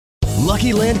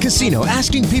Lucky Land Casino,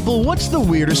 asking people, what's the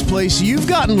weirdest place you've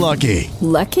gotten lucky?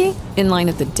 Lucky? In line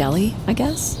at the deli, I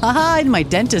guess? Aha, in my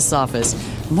dentist's office.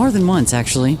 More than once,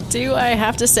 actually. Do I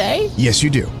have to say? Yes, you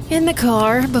do. In the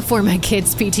car before my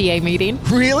kids' PTA meeting.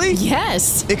 Really?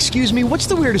 Yes. Excuse me, what's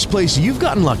the weirdest place you've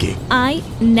gotten lucky? I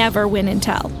never win and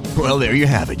tell. Well, there you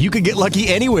have it. You can get lucky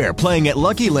anywhere, playing at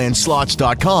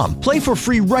LuckyLandSlots.com. Play for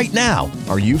free right now.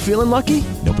 Are you feeling lucky?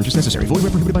 No purchase necessary. Void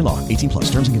where prohibited by law. 18 plus.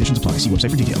 Terms and conditions apply. See website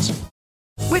for details.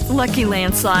 With Lucky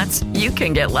Land Slots, you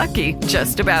can get lucky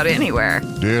just about anywhere.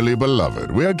 Dearly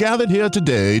beloved, we are gathered here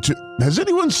today to... Has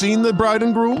anyone seen the bride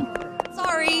and groom?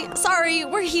 Sorry,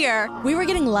 we're here. We were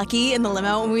getting lucky in the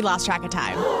limo and we lost track of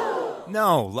time.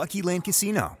 No, Lucky Land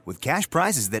Casino, with cash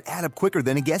prizes that add up quicker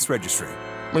than a guest registry.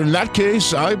 In that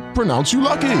case, I pronounce you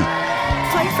lucky.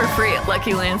 Play for free at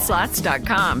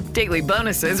LuckyLandSlots.com. Daily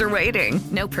bonuses are waiting.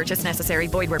 No purchase necessary.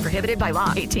 Void where prohibited by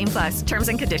law. 18 plus. Terms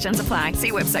and conditions apply.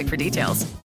 See website for details.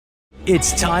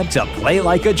 It's time to play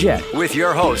like a Jet with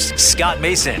your host, Scott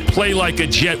Mason. Play like a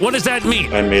Jet. What does that mean?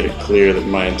 I made it clear that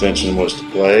my intention was to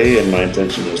play, and my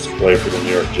intention was to play for the New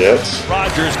York Jets.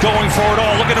 Rodgers going for it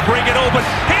all, looking to bring it open.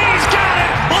 He's got it!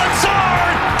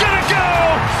 Lazard, gonna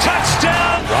go!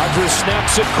 Touchdown! Rodgers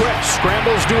snaps it quick,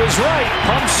 scrambles to his right,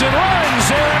 pumps and runs.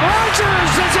 Aaron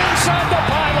Rodgers is inside the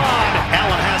pylon.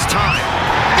 Allen has time.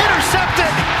 Intercepted!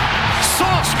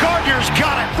 Sauce Gardner's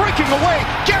got it. Breaking away.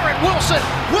 Garrett Wilson.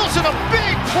 Wilson, a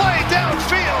big play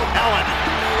downfield. Allen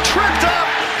tripped up.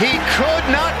 He could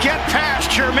not get past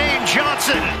Jermaine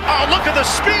Johnson. Oh, look at the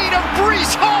speed of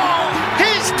Breece Hall.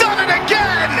 He's done it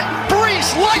again.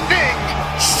 Breece Lightning.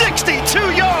 62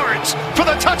 yards for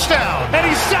the touchdown. And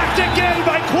he's sacked again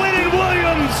by Quinnen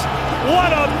Williams.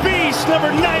 What a beast,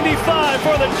 number 95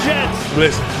 for the Jets.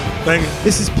 Listen. Thank you.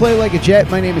 This is Play Like a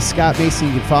Jet. My name is Scott Mason.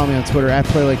 You can follow me on Twitter at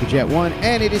PlayLikeAJet1.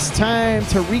 And it is time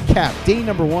to recap day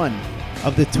number 1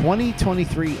 of the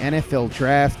 2023 NFL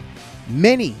Draft.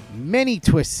 Many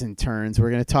twists and turns. We're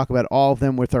going to talk about all of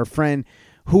them with our friend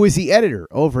who is the editor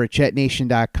over at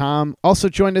JetNation.com. Also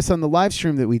joined us on the live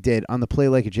stream that we did on the Play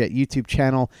Like a Jet YouTube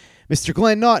channel, Mr.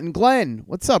 Glenn Naughton. Glenn,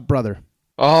 what's up, brother?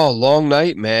 Oh, long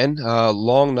night, man.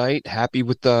 Long night. Happy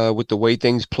with the way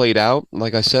things played out.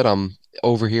 Like I said, I'm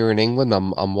over here in England.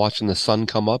 I'm watching the sun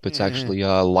come up. It's actually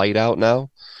light out now.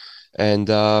 And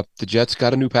the Jets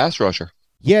got a new pass rusher.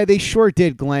 Yeah, they sure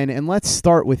did, Glenn. And let's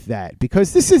start with that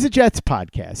because this is a Jets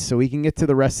podcast, so we can get to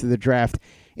the rest of the draft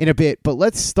in a bit. But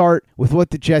let's start with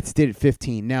what the Jets did at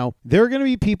 15. Now, there are going to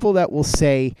be people that will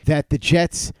say that the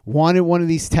Jets wanted one of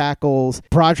these tackles.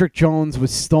 Broderick Jones was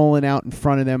stolen out in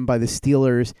front of them by the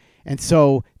Steelers. And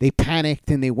so they panicked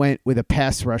and they went with a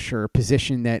pass rusher, a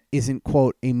position that isn't,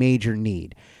 quote, a major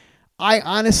need. I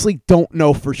honestly don't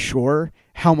know for sure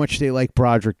how much they like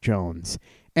Broderick Jones.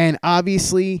 And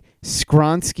obviously,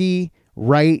 Skronsky,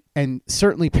 Wright, and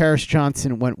certainly Paris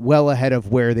Johnson went well ahead of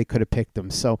where they could have picked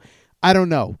them. So I don't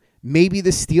know. Maybe the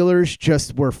Steelers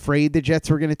just were afraid the Jets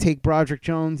were going to take Broderick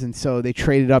Jones, and so they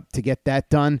traded up to get that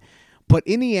done. But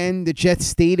in the end, the Jets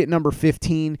stayed at number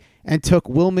 15 and took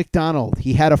Will McDonald.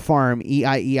 He had a farm,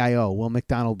 E-I-E-I-O, Will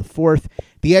McDonald IV,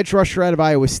 the edge rusher out of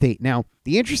Iowa State. Now,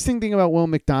 the interesting thing about Will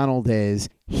McDonald is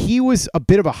he was a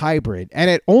bit of a hybrid, and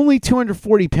at only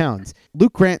 240 pounds.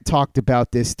 Luke Grant talked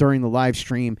about this during the live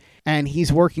stream, and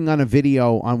he's working on a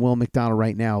video on Will McDonald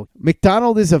right now.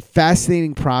 McDonald is a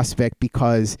fascinating prospect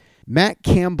because Matt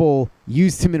Campbell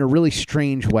used him in a really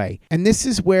strange way. And this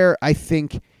is where I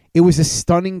think it was a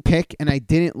stunning pick, and I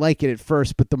didn't like it at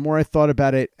first, but the more I thought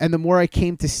about it and the more I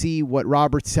came to see what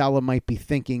Robert Saleh might be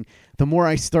thinking, the more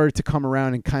I started to come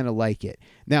around and kind of like it.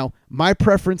 Now, my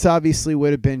preference obviously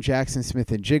would have been Jackson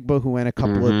Smith and Jigba, who went a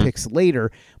couple of picks later,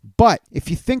 but if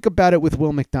you think about it with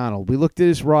Will McDonald, we looked at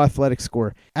his raw athletic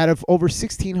score. Out of over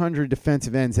 1,600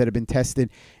 defensive ends that have been tested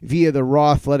via the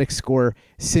raw athletic score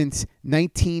since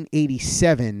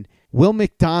 1987, Will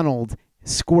McDonald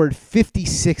scored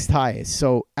 56th highest.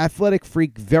 So athletic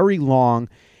freak, very long.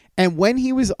 And when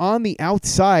he was on the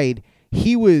outside,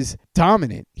 he was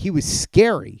dominant. He was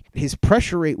scary. His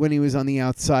pressure rate when he was on the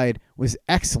outside was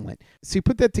excellent. So you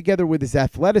put that together with his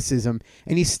athleticism,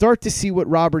 and you start to see what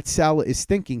Robert Saleh is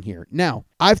thinking here. Now,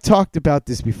 I've talked about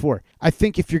this before. I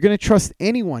think if you're going to trust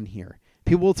anyone here,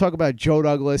 people will talk about Joe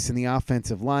Douglas and the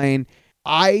offensive line.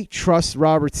 I trust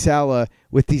Robert Saleh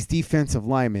with these defensive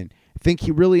linemen. Think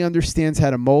he really understands how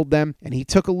to mold them, and he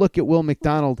took a look at Will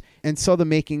McDonald and saw the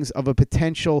makings of a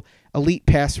potential elite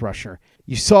pass rusher.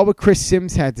 You saw what Chris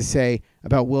Sims had to say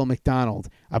about Will McDonald.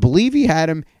 I believe he had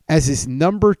him as his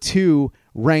number 2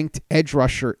 ranked edge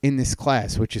rusher in this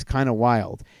class, which is kind of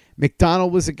wild.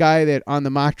 McDonald was a guy that on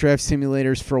the mock draft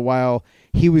simulators for a while,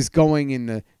 he was going in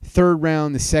the third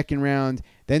round, the second round.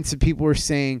 Then some people were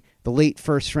saying the late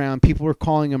first round. People were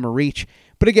calling him a reach.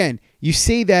 But again, you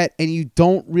say that and you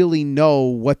don't really know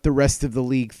what the rest of the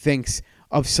league thinks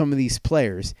of some of these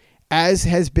players. As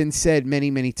has been said many,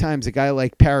 many times, a guy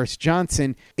like Paris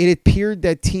Johnson, it appeared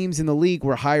that teams in the league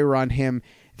were higher on him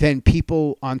than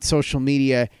people on social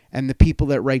media and the people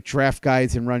that write draft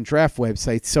guides and run draft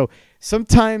websites. So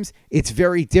sometimes it's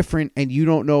very different and you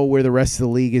don't know where the rest of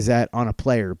the league is at on a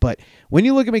player. But when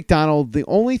you look at McDonald, the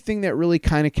only thing that really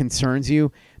kind of concerns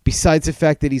you, besides the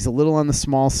fact that he's a little on the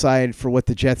small side for what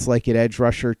the Jets like at edge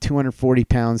rusher, 240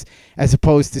 pounds, as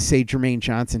opposed to, say, Jermaine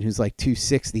Johnson, who's like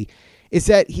 260, is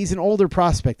that he's an older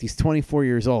prospect. He's 24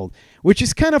 years old, which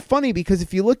is kind of funny because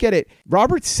if you look at it,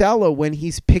 Robert Saleh, when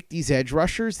he's picked these edge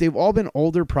rushers, they've all been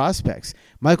older prospects.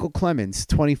 Michael Clemens,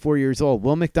 24 years old.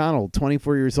 Will McDonald,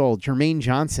 24 years old. Jermaine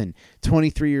Johnson,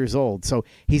 23 years old. So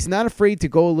he's not afraid to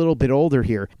go a little bit older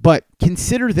here. But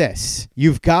consider this.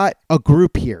 You've got a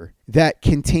group here that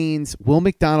contains Will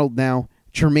McDonald now,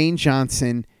 Jermaine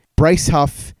Johnson, Bryce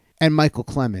Huff, and Michael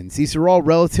Clemens. These are all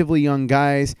relatively young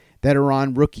guys that are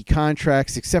on rookie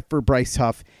contracts, except for Bryce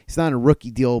Huff. It's not a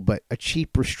rookie deal, but a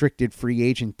cheap restricted free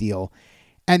agent deal.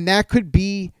 And that could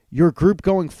be your group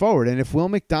going forward. And if Will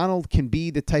McDonald can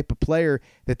be the type of player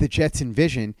that the Jets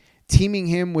envision, teaming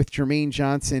him with Jermaine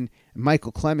Johnson and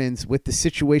Michael Clemens with the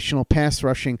situational pass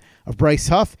rushing of Bryce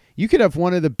Huff, you could have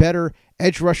one of the better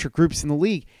edge rusher groups in the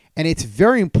league. And it's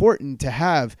very important to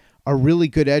have a really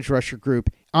good edge rusher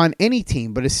group on any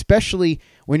team, but especially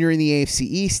when you're in the AFC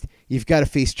East. You've got to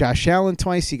face Josh Allen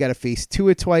twice, you got to face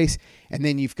Tua twice, and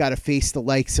then you've got to face the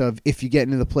likes of, if you get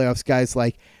into the playoffs, guys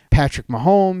like Patrick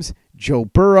Mahomes, Joe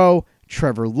Burrow,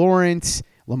 Trevor Lawrence,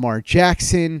 Lamar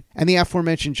Jackson, and the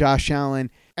aforementioned Josh Allen,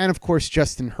 and of course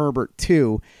Justin Herbert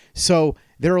too. So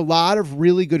there are a lot of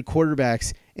really good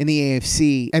quarterbacks in the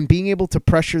AFC, and being able to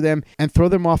pressure them and throw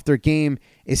them off their game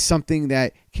is something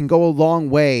that can go a long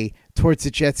way towards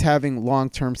the Jets having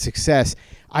long-term success.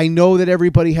 I know that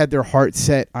everybody had their heart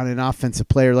set on an offensive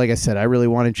player. Like I said, I really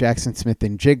wanted Jackson Smith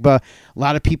and Jigba. A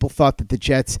lot of people thought that the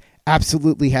Jets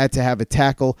absolutely had to have a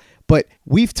tackle, but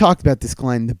we've talked about this,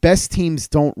 Glenn. The best teams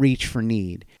don't reach for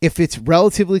need. If it's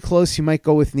relatively close, you might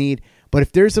go with need, but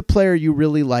if there's a player you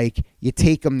really like, you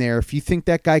take him there. If you think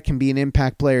that guy can be an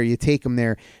impact player, you take him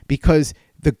there, because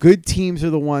the good teams are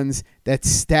the ones that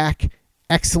stack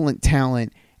excellent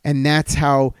talent, and that's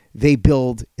how they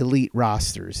build elite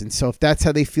rosters. And so if that's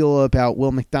how they feel about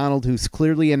Will McDonald, who's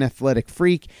clearly an athletic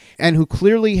freak and who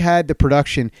clearly had the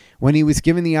production when he was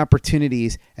given the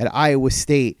opportunities at Iowa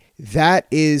State, that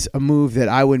is a move that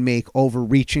I would make over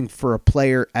reaching for a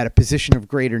player at a position of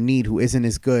greater need who isn't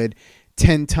as good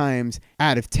 10 times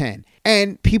out of 10.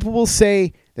 And people will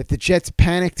say that the Jets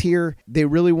panicked here. They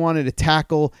really wanted a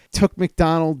tackle, took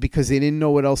McDonald because they didn't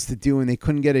know what else to do and they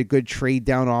couldn't get a good trade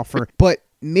down offer. But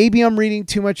maybe I'm reading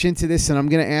too much into this and I'm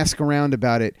going to ask around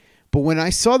about it. But when I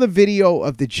saw the video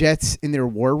of the Jets in their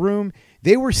war room,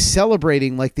 they were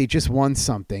celebrating like they just won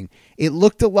something. It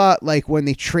looked a lot like when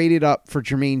they traded up for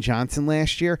Jermaine Johnson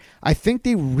last year. I think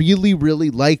they really, really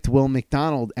liked Will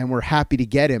McDonald and were happy to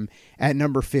get him at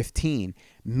number 15.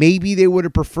 Maybe they would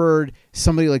have preferred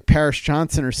somebody like Paris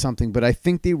Johnson or something, but I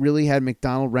think they really had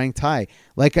McDonald ranked high.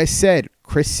 Like I said,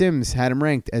 Chris Sims had him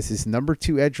ranked as his number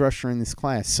 2 edge rusher in this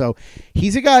class. So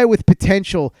he's a guy with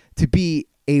potential to be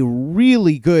a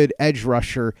really good edge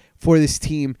rusher for this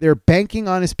team. They're banking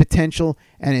on his potential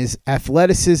and his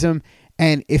athleticism.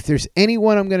 And if there's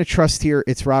anyone I'm going to trust here,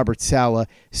 it's Robert Saleh.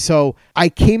 So I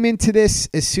came into this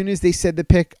as soon as they said the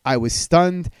pick. I was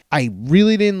stunned. I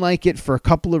really didn't like it for a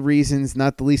couple of reasons,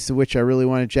 not the least of which I really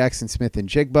wanted Jackson Smith and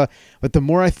Jigba. But the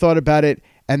more I thought about it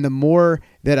and the more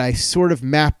that I sort of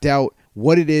mapped out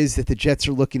what it is that the Jets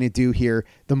are looking to do here,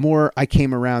 the more I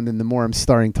came around and the more I'm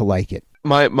starting to like it.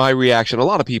 My reaction, a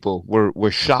lot of people were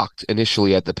shocked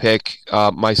initially at the pick.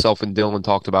 Myself and Dylan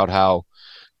talked about how,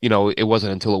 it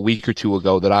wasn't until a week or two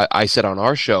ago that I said on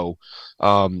our show,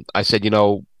 I said,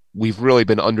 we've really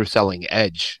been underselling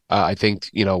edge. I think,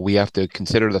 we have to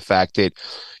consider the fact that,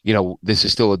 this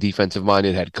is still a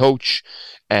defensive-minded head coach.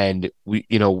 And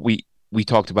we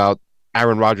talked about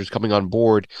Aaron Rodgers coming on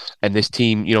board and this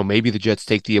team, maybe the Jets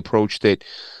take the approach that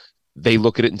they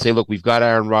look at it and say, look, we've got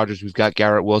Aaron Rodgers, we've got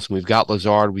Garrett Wilson, we've got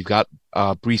Lazard, we've got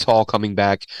Breece Hall coming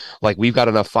back. Like, we've got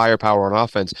enough firepower on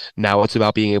offense. Now it's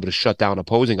about being able to shut down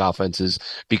opposing offenses,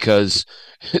 because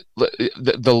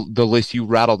the list you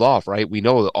rattled off, right? We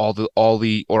know that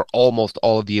almost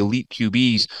all of the elite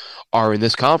QBs are in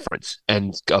this conference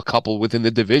and a couple within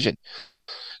the division.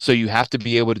 So you have to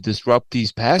be able to disrupt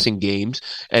these passing games.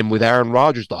 And with Aaron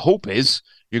Rodgers, the hope is,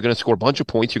 You're going to score a bunch of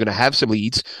points. You're going to have some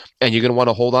leads, and you're going to want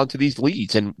to hold on to these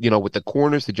leads. And, with the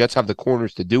corners, the Jets have the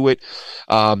corners to do it.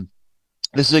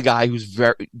 This is a guy who's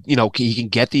very, he can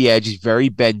get the edge. He's very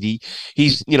bendy.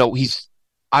 He's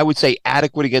I would say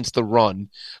adequate against the run.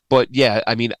 But yeah,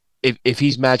 I mean, if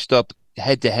he's matched up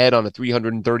head to head on a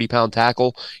 330-pound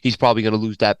tackle, he's probably going to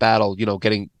lose that battle,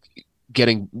 getting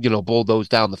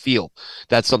bulldozed down the field.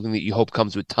 That's something that you hope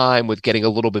comes with time, with getting a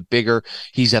little bit bigger.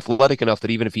 He's athletic enough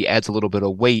that even if he adds a little bit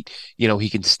of weight, he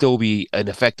can still be an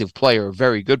effective player, a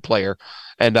very good player.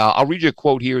 And I'll read you a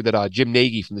quote here that Jim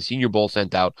Nagy from the Senior Bowl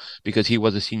sent out, because he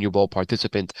was a Senior Bowl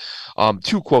participant.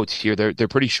 2 quotes here. They're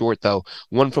pretty short, though.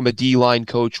 One from a D-line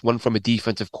coach, one from a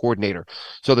defensive coordinator.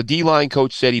 So the D-line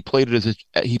coach said he played as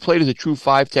a true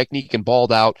 5 technique and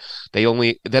balled out.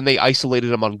 Then they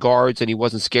isolated him on guards, and he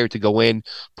wasn't scared to go in.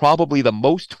 Probably the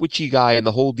most twitchy guy in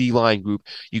the whole D-line group.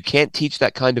 You can't teach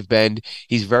that kind of bend.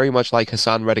 He's very much like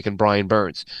Hassan Reddick and Brian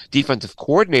Burns. Defensive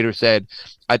coordinator said,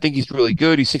 I think he's really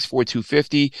good. He's 6'4",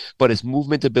 250, but his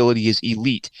movement ability is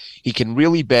elite. He can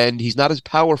really bend. He's not as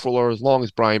powerful or as long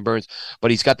as Brian Burns,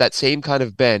 but he's got that same kind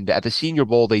of bend. At the Senior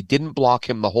Bowl, they didn't block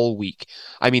him the whole week.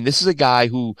 I mean, this is a guy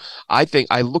who I think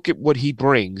I look at what he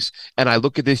brings, and I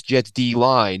look at this Jets D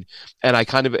line, and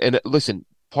listen,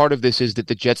 part of this is that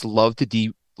the Jets love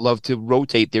to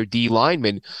rotate their D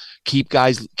linemen, keep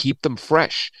them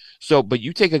fresh. So, but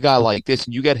you take a guy like this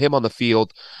and you get him on the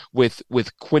field with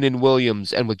Quinnen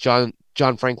Williams and with John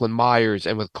Franklin Myers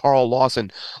and with Carl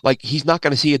Lawson, like, he's not going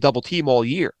to see a double team all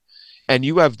year. And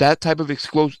you have that type of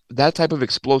explosiveness,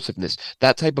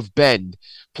 that type of bend,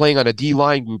 playing on a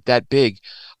D-line group that big.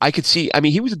 I could see, I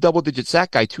mean, he was a double-digit sack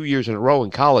guy 2 years in a row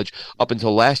in college up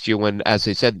until last year when, as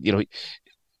they said,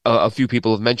 a few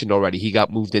people have mentioned already, he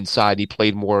got moved inside. He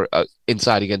played more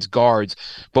inside against guards.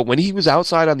 But when he was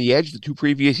outside on the edge the 2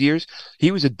 previous years, he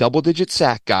was a double-digit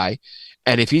sack guy.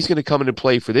 And if he's going to come in and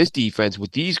play for this defense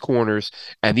with these corners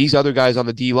and these other guys on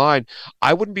the D-line,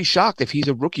 I wouldn't be shocked if he's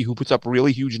a rookie who puts up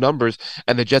really huge numbers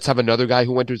and the Jets have another guy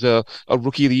who enters a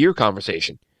Rookie of the Year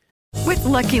conversation. With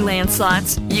Lucky Land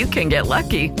Slots, you can get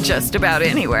lucky just about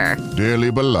anywhere.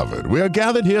 Dearly beloved, we are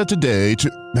gathered here today to...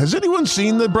 Has anyone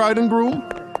seen the bride and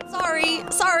groom?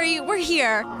 Sorry, we're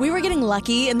here. We were getting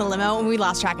lucky in the limo and we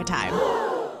lost track of time.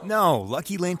 No,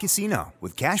 Lucky Land Casino,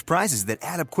 with cash prizes that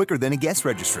add up quicker than a guest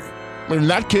registry. In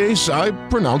that case, I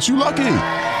pronounce you lucky.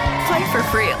 Play for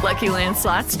free at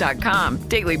LuckyLandSlots.com.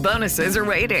 Daily bonuses are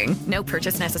waiting. No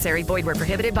purchase necessary. Void where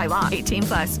prohibited by law.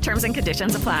 18+. Terms and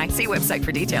conditions apply. See website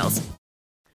for details.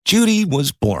 Judy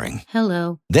was boring.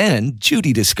 Hello. Then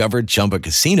Judy discovered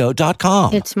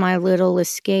ChumbaCasino.com. It's my little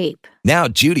escape. Now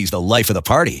Judy's the life of the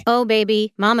party. Oh,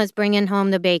 baby, mama's bringing home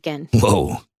the bacon.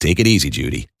 Whoa, take it easy,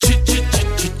 Judy.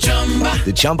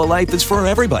 The Chumba life is for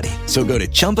everybody. So go to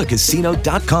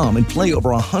ChumbaCasino.com and play over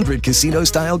 100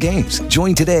 casino-style games.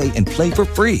 Join today and play for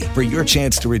free for your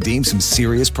chance to redeem some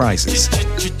serious prizes.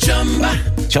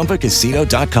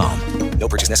 ChumbaCasino.com. No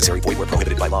purchase necessary. Void where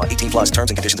prohibited by law. 18+. Terms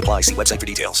and conditions apply. See website for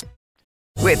details.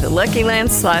 With the Lucky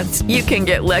Land Slots, you can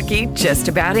get lucky just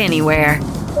about anywhere.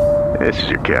 This is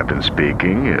your captain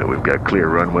speaking. We've got clear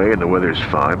runway and the weather's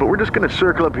fine, but we're just going to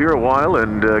circle up here a while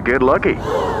and get lucky.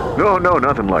 No,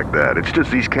 nothing like that. It's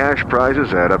just these cash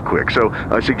prizes add up quick. So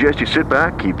I suggest you sit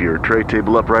back, keep your tray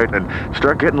table upright, and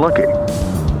start getting lucky.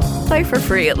 Play for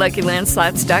free at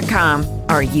LuckyLandSlots.com.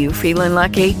 Are you feeling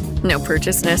lucky? No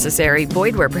purchase necessary.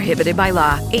 Void where prohibited by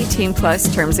law.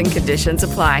 18+ terms and conditions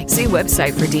apply. See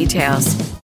website for details.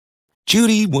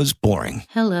 Judy was boring.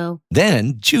 Hello.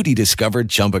 Then Judy discovered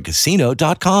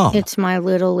ChumbaCasino.com. It's my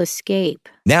little escape.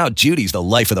 Now Judy's the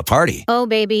life of the party. Oh,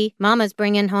 baby, mama's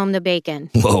bringing home the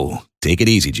bacon. Whoa, take it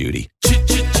easy, Judy.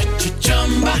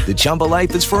 The Chumba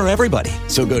life is for everybody.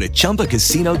 So go to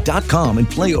ChumbaCasino.com and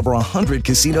play over 100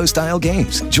 casino-style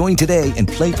games. Join today and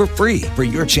play for free for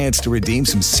your chance to redeem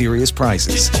some serious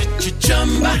prizes.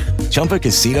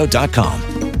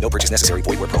 ChumbaCasino.com. No purchase necessary.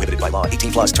 Void where prohibited by law.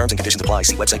 18+ terms and conditions apply.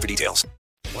 See website for details.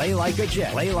 Play like a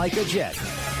Jet. Play like a Jet.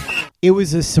 It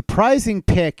was a surprising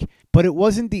pick, but it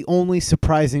wasn't the only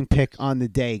surprising pick on the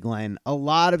day, Glenn. A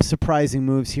lot of surprising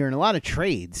moves here and a lot of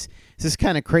trades. This is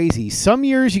kind of crazy. Some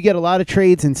years you get a lot of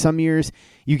trades and some years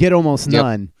you get almost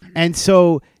none. And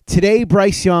so today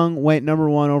Bryce Young went number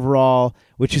 1 overall,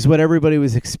 which is what everybody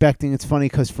was expecting. It's funny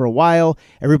because for a while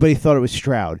everybody thought it was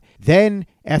Stroud. Then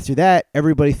after that,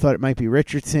 everybody thought it might be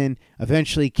Richardson.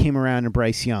 Eventually came around to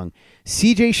Bryce Young.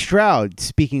 C.J. Stroud,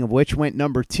 speaking of which, went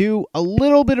number 2. A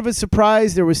little bit of a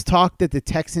surprise. There was talk that the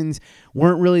Texans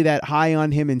weren't really that high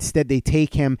on him. Instead, they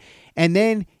take him. And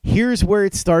then here's where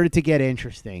it started to get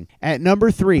interesting. At number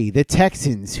 3, the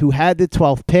Texans, who had the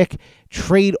 12th pick,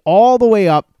 trade all the way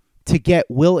up to get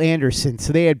Will Anderson.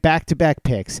 So they had back-to-back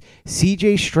picks,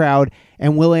 C.J. Stroud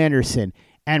and Will Anderson.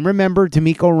 And remember,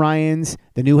 DeMeco Ryans,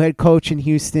 the new head coach in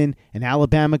Houston, an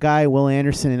Alabama guy, Will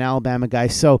Anderson, an Alabama guy.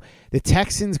 So the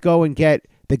Texans go and get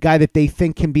the guy that they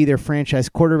think can be their franchise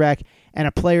quarterback and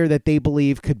a player that they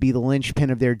believe could be the linchpin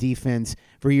of their defense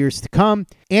for years to come.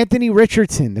 Anthony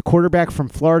Richardson, the quarterback from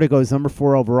Florida, goes number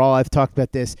 4 overall. I've talked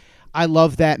about this. I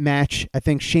love that match. I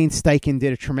think Shane Steichen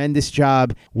did a tremendous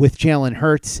job with Jalen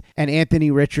Hurts, and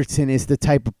Anthony Richardson is the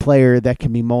type of player that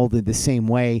can be molded the same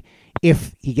way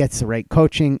if he gets the right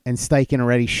coaching, and Steichen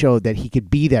already showed that he could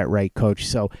be that right coach.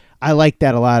 So I like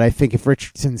that a lot. I think if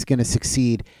Richardson's going to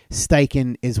succeed,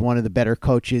 Steichen is one of the better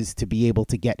coaches to be able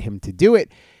to get him to do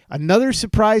it. Another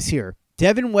surprise here,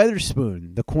 Devin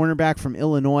Witherspoon, the cornerback from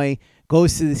Illinois,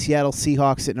 goes to the Seattle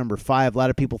Seahawks at number 5. A lot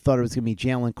of people thought it was going to be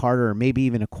Jalen Carter or maybe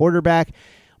even a quarterback,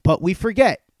 but we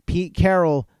forget Pete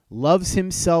Carroll loves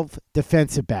himself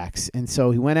defensive backs, and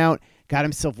so he went out, got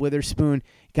himself Witherspoon.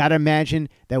 Got to imagine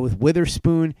that with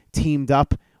Witherspoon teamed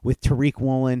up with Tariq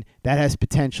Woolen, that has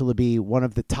potential to be one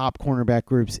of the top cornerback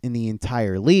groups in the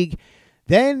entire league.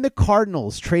 Then the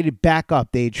Cardinals traded back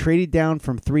up. They had traded down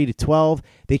from 3 to 12.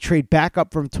 They trade back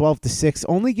up from 12 to 6,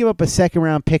 only give up a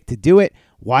second-round pick to do it.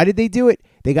 Why did they do it?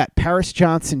 They got Paris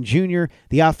Johnson Jr.,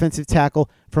 the offensive tackle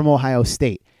from Ohio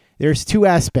State. There's 2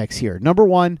 aspects here. Number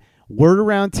 1, word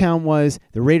around town was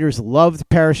the Raiders loved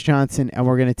Paris Johnson and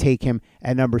we're going to take him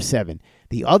at number 7.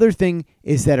 The other thing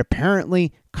is that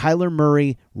apparently Kyler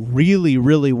Murray really,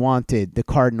 really wanted the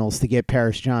Cardinals to get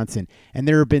Paris Johnson. And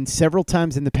there have been several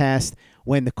times in the past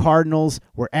when the Cardinals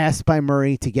were asked by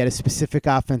Murray to get a specific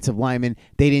offensive lineman.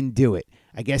 They didn't do it.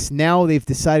 I guess now they've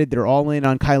decided they're all in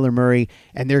on Kyler Murray,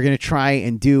 and they're going to try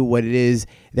and do what it is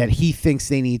that he thinks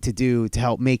they need to do to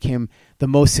help make him the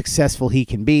most successful he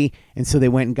can be. And so they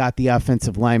went and got the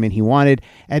offensive lineman he wanted.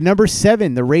 At number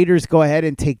 7, the Raiders go ahead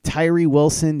and take Tyree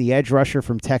Wilson, the edge rusher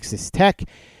from Texas Tech.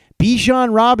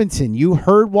 Bijan Robinson, you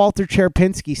heard Walter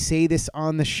Cherpinski say this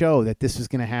on the show that this was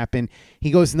going to happen.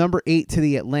 He goes number 8 to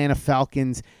the Atlanta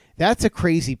Falcons. That's a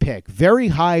crazy pick. Very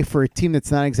high for a team that's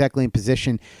not exactly in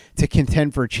position to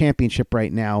contend for a championship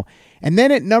right now. And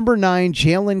then at number 9,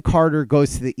 Jalen Carter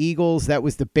goes to the Eagles. That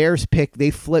was the Bears pick. They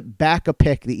flip back a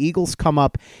pick. The Eagles come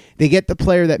up. They get the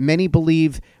player that many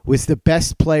believe was the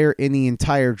best player in the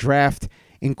entire draft.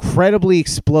 Incredibly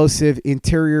explosive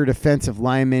interior defensive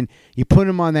lineman. You put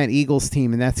him on that Eagles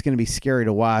team, and that's going to be scary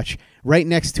to watch. Right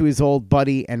next to his old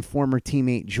buddy and former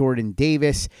teammate Jordan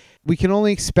Davis. We can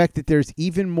only expect that there's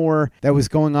even more that was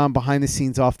going on behind the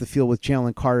scenes off the field with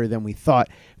Jalen Carter than we thought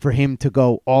for him to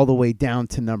go all the way down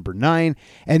to number 9.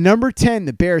 And number 10,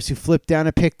 the Bears, who flipped down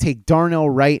a pick, take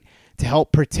Darnell Wright to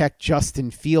help protect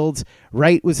Justin Fields.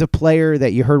 Wright was a player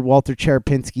that you heard Walter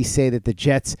Cherpinski say that the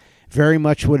Jets very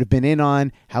much would have been in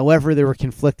on. However, there were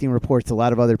conflicting reports. A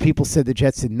lot of other people said the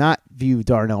Jets did not view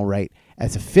Darnell Wright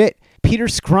as a fit. Peter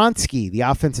Skronsky, the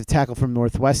offensive tackle from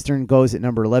Northwestern, goes at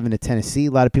number 11 to Tennessee.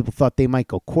 A lot of people thought they might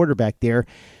go quarterback there.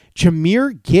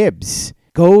 Jahmyr Gibbs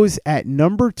goes at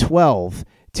number 12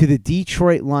 to the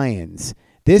Detroit Lions.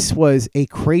 This was a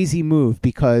crazy move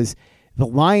because the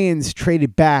Lions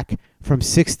traded back from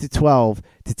 6 to 12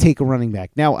 to take a running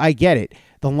back. Now, I get it.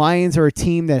 The Lions are a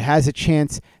team that has a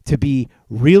chance to be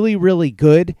really, really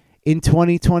good in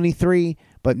 2023.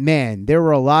 But, man, there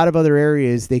were a lot of other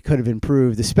areas they could have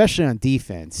improved, especially on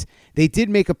defense. They did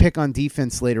make a pick on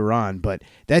defense later on, but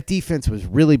that defense was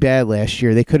really bad last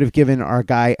year. They could have given our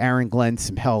guy Aaron Glenn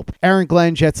some help. Aaron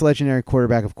Glenn, Jets legendary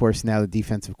quarterback, of course, now the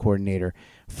defensive coordinator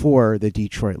for the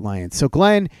Detroit Lions. So,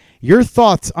 Glenn, your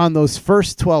thoughts on those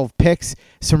first 12 picks?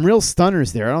 Some real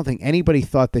stunners there. I don't think anybody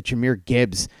thought that Jahmyr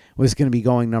Gibbs was going to be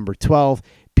going number 12.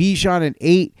 Bijan at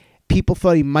 8. People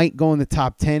thought he might go in the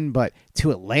top 10, but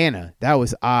to Atlanta, that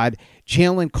was odd.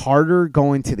 Jalen Carter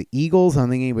going to the Eagles. I don't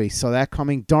think anybody saw that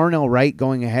coming. Darnell Wright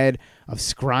going ahead of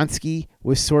Skronsky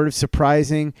was sort of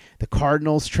surprising. The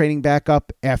Cardinals trading back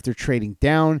up after trading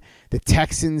down. The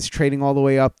Texans trading all the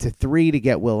way up to 3 to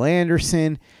get Will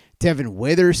Anderson. Devin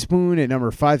Witherspoon at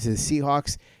number 5 to the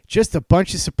Seahawks. Just a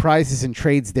bunch of surprises and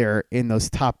trades there in those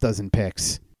top dozen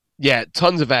picks. Yeah,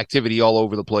 tons of activity all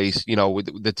over the place. You know,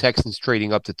 with the Texans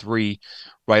trading up to 3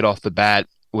 right off the bat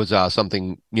was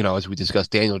something, you know, as we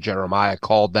discussed, Daniel Jeremiah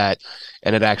called that,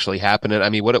 and it actually happened. And I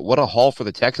mean, what a haul for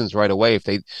the Texans right away if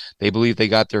they believe they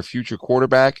got their future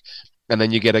quarterback, and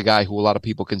then you get a guy who a lot of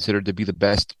people considered to be the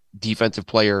best defensive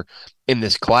player in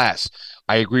this class.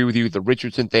 I agree with you. The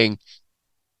Richardson thing,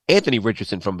 Anthony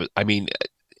Richardson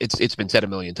it's been said a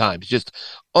million times, just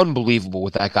unbelievable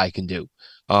what that guy can do.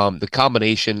 The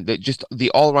combination, just the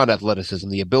all-around athleticism,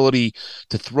 the ability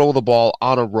to throw the ball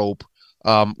on a rope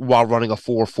while running a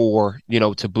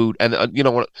 4-4, to boot. And,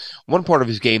 one part of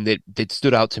his game that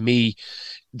stood out to me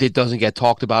that doesn't get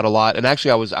talked about a lot. And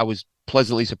actually, I was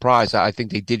pleasantly surprised. I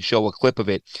think they did show a clip of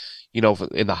it,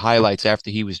 in the highlights after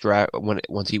he was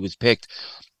once he was picked.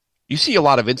 You see a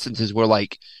lot of instances where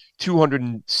like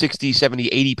 260, 70,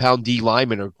 80-pound D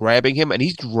linemen are grabbing him, and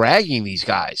he's dragging these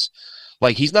guys.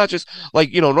 Like, he's not just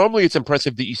like, normally it's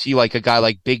impressive that you see like a guy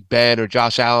like Big Ben or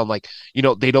Josh Allen, like,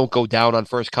 they don't go down on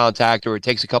first contact or it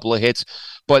takes a couple of hits.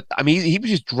 But I mean, he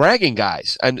was just dragging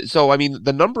guys. And so, I mean,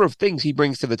 the number of things he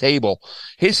brings to the table,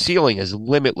 his ceiling is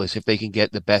limitless if they can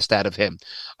get the best out of him.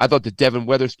 I thought the Devin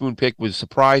Weatherspoon pick was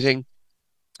surprising,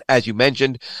 as you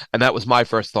mentioned, and that was my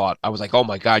first thought. I was like, oh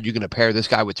my God, you're going to pair this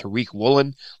guy with Tariq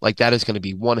Woolen? Like, that is going to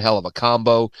be one hell of a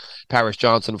combo. Paris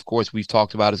Johnson, of course, we've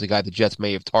talked about as a guy the Jets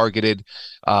may have targeted.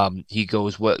 He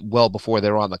goes well before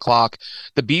they're on the clock.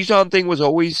 The Bijan thing was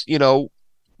always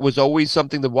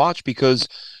something to watch because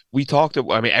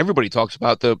everybody talks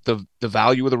about the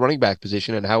value of the running back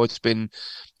position and how it's been,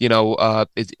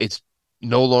 it's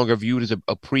no longer viewed as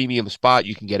a premium spot.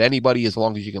 You can get anybody as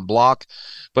long as you can block.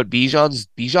 But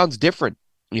Bijan's different,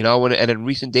 and in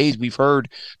recent days we've heard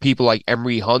people like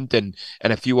Emery Hunt and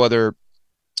a few other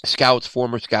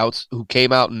former scouts who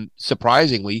came out and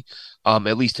surprisingly,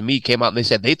 at least to me, came out and they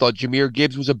said they thought Jahmyr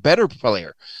Gibbs was a better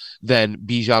player than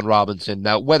Bijan Robinson.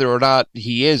 Now, whether or not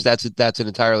he is, that's an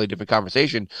entirely different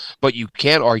conversation. But you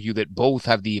can't argue that both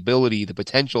have the ability, the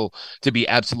potential to be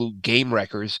absolute game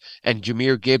wreckers. And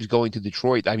Jahmyr Gibbs going to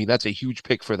Detroit, I mean, that's a huge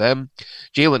pick for them.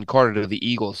 Jalen Carter to the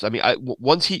Eagles. I mean,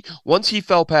 once he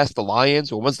fell past the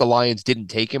Lions, or once the Lions didn't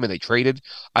take him and they traded,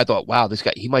 I thought, wow, this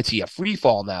guy, he might see a free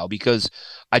fall now, because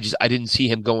I didn't see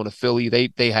him going to Philly.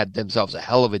 They had themselves a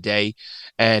hell of a day,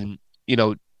 and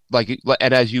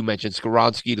and as you mentioned,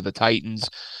 Skoronski to the Titans.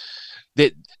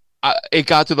 That it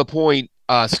got to the point,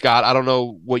 Scott. I don't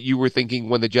know what you were thinking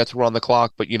when the Jets were on the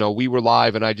clock, but we were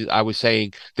live, and I was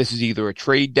saying this is either a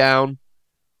trade down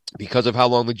because of how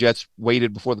long the Jets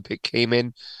waited before the pick came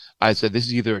in. I said this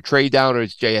is either a trade down or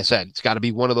it's JSN. It's got to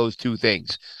be one of those two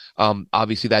things.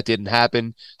 Obviously that didn't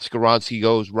happen. Skoronski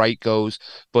goes, Wright goes,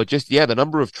 but just the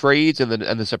number of trades and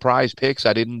the surprise picks,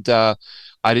 I didn't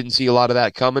see a lot of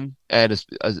that coming. And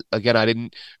again,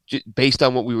 based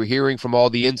on what we were hearing from all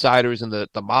the insiders and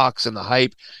the mocks and the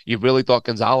hype, you really thought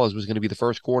Gonzalez was going to be the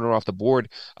first corner off the board.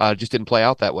 Just didn't play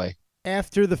out that way.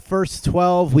 After the first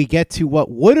 12, we get to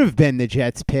what would have been the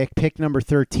Jets' pick number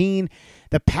 13.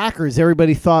 The Packers,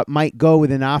 everybody thought might go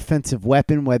with an offensive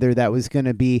weapon, whether that was going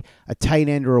to be a tight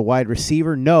end or a wide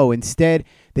receiver. No, instead,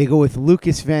 they go with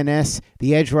Lucas Van Ness,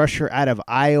 the edge rusher out of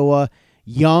Iowa.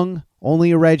 Young,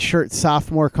 only a redshirt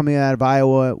sophomore coming out of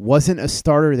Iowa, wasn't a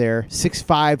starter there.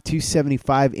 6'5",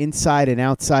 275, inside and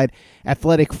outside,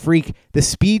 athletic freak. The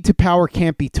speed to power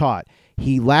can't be taught.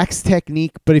 He lacks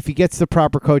technique, but if he gets the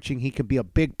proper coaching, he could be a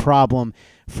big problem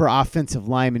for offensive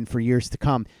linemen for years to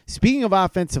come. Speaking of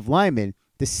offensive linemen,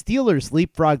 the Steelers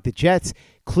leapfrogged the Jets.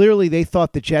 Clearly, they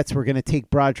thought the Jets were going to take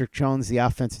Broderick Jones, the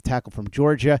offensive tackle from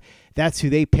Georgia. That's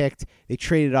who they picked. They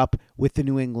traded up with the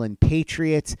New England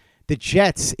Patriots. The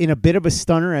Jets, in a bit of a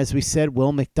stunner, as we said,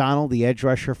 Will McDonald, the edge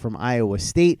rusher from Iowa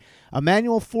State.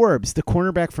 Emmanuel Forbes, the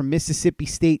cornerback from Mississippi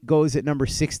State, goes at number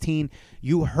 16.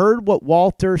 You heard what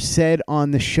Walter said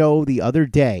on the show the other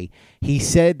day. He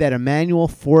said that Emmanuel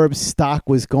Forbes' stock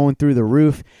was going through the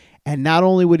roof. And not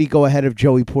only would he go ahead of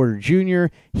Joey Porter Jr.,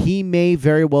 he may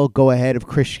very well go ahead of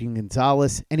Christian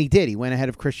Gonzalez. And he did. He went ahead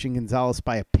of Christian Gonzalez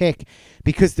by a pick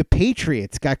because the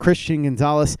Patriots got Christian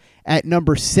Gonzalez at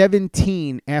number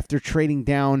 17 after trading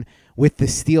down with the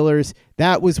Steelers.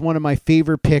 That was one of my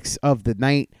favorite picks of the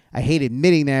night. I hate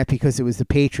admitting that because it was the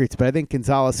Patriots, but I think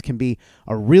Gonzalez can be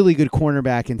a really good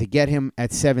cornerback, and to get him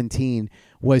at 17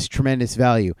 was tremendous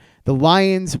value. The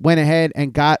Lions went ahead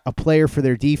and got a player for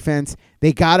their defense.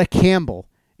 They got a Campbell,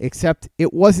 except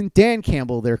it wasn't Dan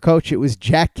Campbell, their coach. It was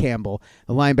Jack Campbell,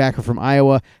 the linebacker from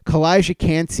Iowa. Kalijah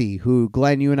Kancey, who,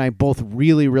 Glenn, you and I both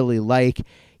really, really like.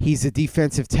 He's a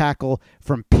defensive tackle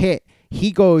from Pitt.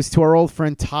 He goes to our old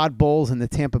friend Todd Bowles and the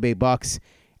Tampa Bay Bucks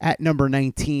at number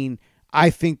 19. I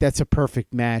think that's a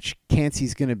perfect match.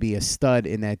 Kancey's going to be a stud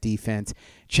in that defense.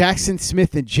 Jackson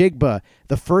Smith and Jigba,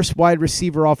 the first wide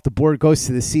receiver off the board, goes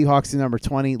to the Seahawks at number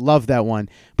 20. Love that one.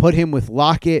 Put him with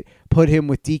Lockett, put him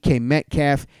with DK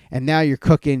Metcalf, and now you're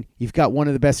cooking. You've got one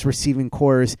of the best receiving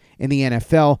corps in the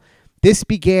NFL. This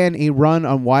began a run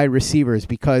on wide receivers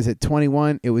because at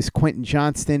 21, it was Quentin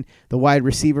Johnston, the wide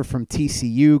receiver from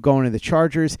TCU, going to the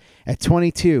Chargers. At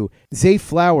 22, Zay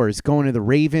Flowers going to the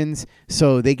Ravens.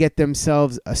 So they get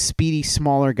themselves a speedy,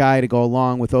 smaller guy to go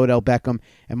along with Odell Beckham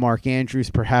and Mark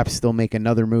Andrews. Perhaps they'll make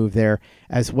another move there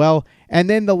as well. And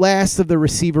then the last of the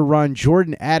receiver run,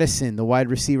 Jordan Addison, the wide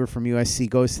receiver from USC,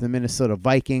 goes to the Minnesota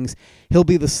Vikings. He'll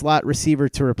be the slot receiver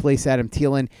to replace Adam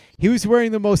Thielen. He was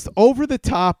wearing the most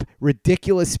over-the-top,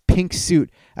 ridiculous pink suit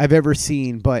I've ever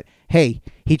seen, but hey,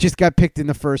 he just got picked in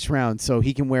the first round, so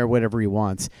he can wear whatever he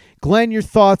wants. Glenn, your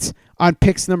thoughts on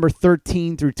picks number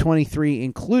 13 through 23,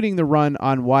 including the run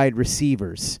on wide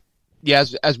receivers? Yeah,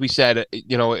 as we said,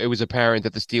 it was apparent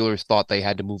that the Steelers thought they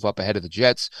had to move up ahead of the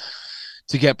Jets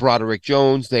to get Broderick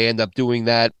Jones. They end up doing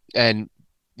that. And,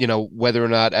 whether or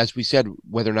not, as we said,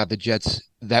 whether or not the Jets,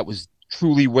 that was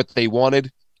truly what they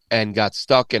wanted and got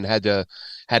stuck and had to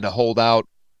hold out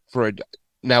for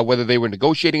now, whether they were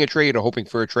negotiating a trade or hoping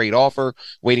for a trade offer,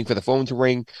 waiting for the phone to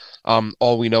ring.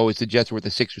 All we know is the Jets were at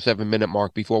the 6 or 7 minute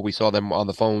mark before we saw them on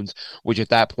the phones, which at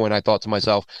that point I thought to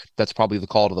myself, that's probably the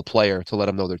call to the player to let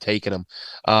them know they're taking him.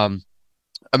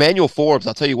 Emmanuel Forbes,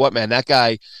 I'll tell you what, man, that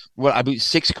guy,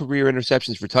 6 career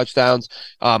interceptions for touchdowns.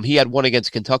 He had one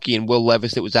against Kentucky and Will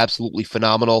Levis that was absolutely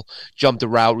phenomenal. Jumped the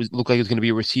route, looked like it was going to be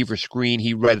a receiver screen.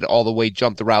 He read it all the way,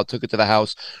 jumped the route, took it to the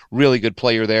house. Really good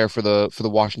player there for the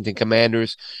Washington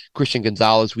Commanders. Christian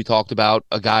Gonzalez, we talked about,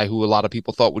 a guy who a lot of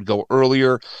people thought would go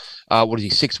earlier. What is he,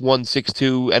 6'1",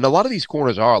 6'2"? And a lot of these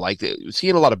corners are like,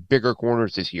 seeing a lot of bigger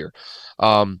corners this year.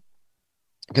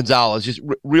 Gonzalez, just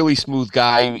really smooth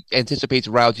guy, anticipates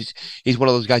routes. He's one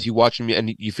of those guys you watch him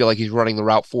and you feel like he's running the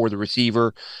route for the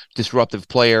receiver, disruptive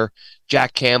player.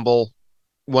 Jack Campbell,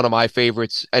 one of my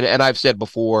favorites. And I've said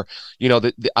before,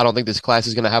 I don't think this class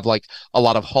is going to have like a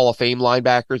lot of Hall of Fame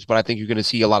linebackers, but I think you're going to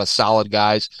see a lot of solid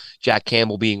guys, Jack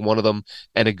Campbell being one of them,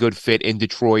 and a good fit in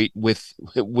Detroit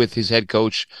with his head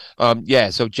coach.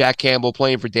 So Jack Campbell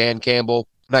playing for Dan Campbell,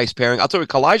 nice pairing. I'll tell you,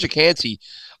 Kalijah Kancey,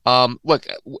 look,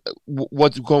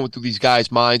 what's going through these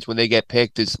guys' minds when they get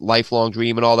picked, this lifelong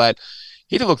dream and all that.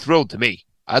 He didn't look thrilled to me.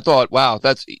 I thought, wow,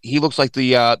 he looks like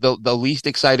the least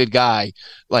excited guy.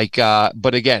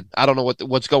 But again, I don't know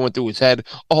what's going through his head.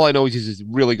 All I know is he's a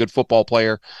really good football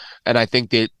player, and I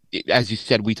think that, as you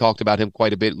said, we talked about him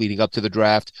quite a bit leading up to the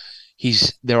draft.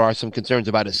 There are some concerns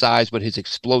about his size, but his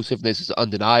explosiveness is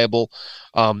undeniable.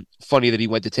 Funny that he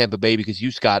went to Tampa Bay because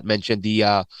you, Scott, mentioned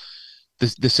the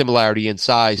similarity in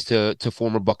size to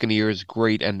former Buccaneers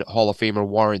great and Hall of Famer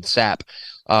Warren Sapp.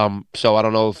 So I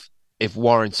don't know if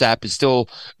Warren Sapp is still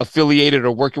affiliated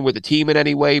or working with the team in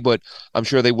any way, but I'm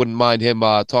sure they wouldn't mind him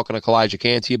talking to Kalijah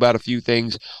Kancey about a few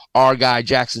things. Our guy,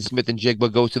 Jackson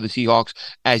Smith-Njigba, goes to the Seahawks,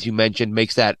 as you mentioned,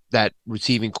 makes that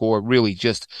receiving core really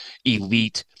just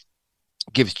elite.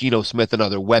 Gives Geno Smith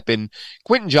another weapon.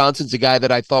 Quentin Johnson's a guy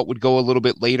that I thought would go a little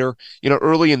bit later.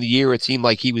 Early in the year, it seemed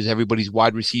like he was everybody's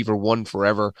wide receiver one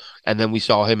forever, and then we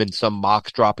saw him in some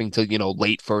mocks dropping to,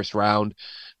 late first round.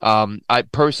 I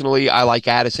like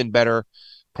Addison better.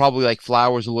 Probably like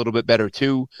Flowers a little bit better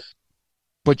too.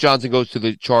 But Johnson goes to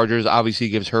the Chargers, obviously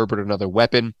gives Herbert another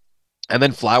weapon. And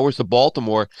then Flowers to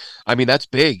Baltimore. I mean, that's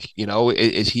big.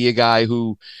 Is he a guy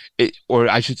who, or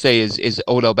I should say, is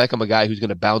Odell Beckham a guy who's going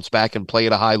to bounce back and play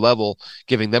at a high level,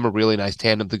 giving them a really nice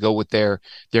tandem to go with their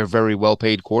very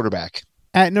well-paid quarterback?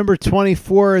 At number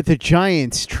 24, the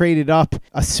Giants traded up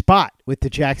a spot with the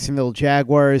Jacksonville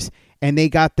Jaguars, and they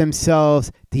got themselves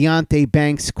Deonte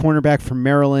Banks, cornerback from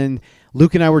Maryland.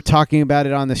 Luke and I were talking about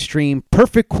it on the stream.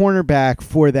 Perfect cornerback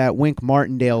for that Wink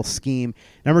Martindale scheme.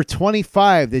 Number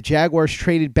 25, the Jaguars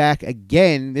traded back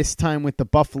again, this time with the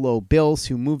Buffalo Bills,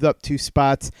 who moved up 2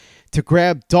 spots to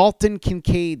grab Dalton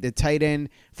Kincaid, the tight end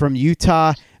from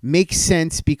Utah. Makes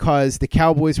sense because the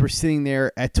Cowboys were sitting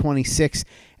there at 26,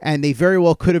 and they very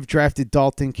well could have drafted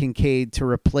Dalton Kincaid to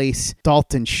replace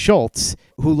Dalton Schultz,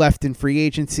 who left in free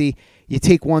agency. You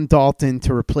take one Dalton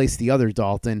to replace the other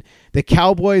Dalton. The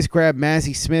Cowboys grab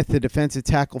Mazi Smith, the defensive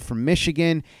tackle from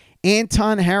Michigan.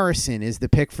 Anton Harrison is the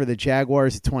pick for the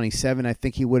Jaguars at 27. I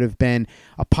think he would have been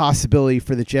a possibility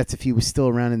for the Jets if he was still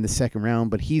around in the second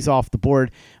round, but he's off the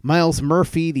board. Miles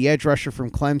Murphy, the edge rusher from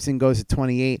Clemson, goes at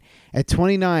 28. At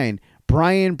 29,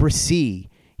 Brian Bresee.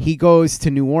 He goes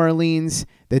to New Orleans,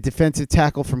 the defensive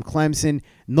tackle from Clemson.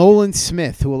 Nolan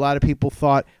Smith, who a lot of people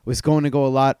thought was going to go a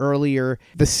lot earlier,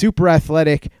 the super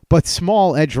athletic but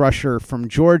small edge rusher from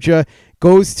Georgia,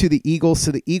 goes to the Eagles.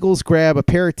 So the Eagles grab a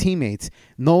pair of teammates,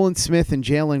 Nolan Smith and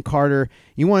Jalen Carter.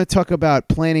 You want to talk about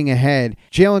planning ahead.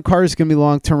 Jalen Carter is going to be the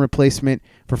long-term replacement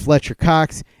for Fletcher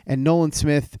Cox, and Nolan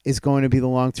Smith is going to be the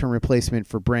long-term replacement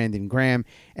for Brandon Graham.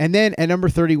 And then at number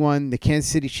 31, the Kansas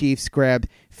City Chiefs grabbed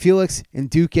Felix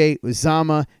Nduke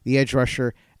Uzama, the edge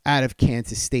rusher out of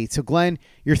Kansas State. So Glenn,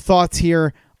 your thoughts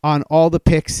here on all the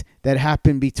picks that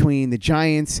happened between the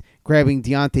Giants grabbing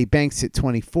Deonte Banks at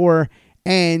 24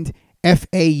 and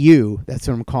FAU, that's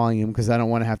what I'm calling him because I don't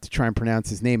want to have to try and pronounce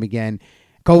his name again,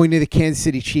 going to the Kansas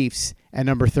City Chiefs at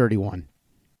number 31.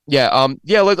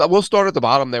 We'll start at the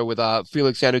bottom there with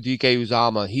Felix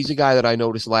Anudike-Uzomah. He's a guy that I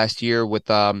noticed last year with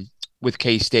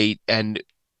K-State and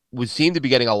seemed to be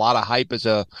getting a lot of hype as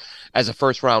a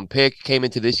first round pick. Came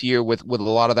into this year with a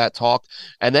lot of that talk,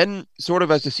 and then sort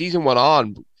of as the season went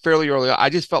on, fairly early on, I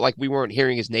just felt like we weren't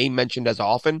hearing his name mentioned as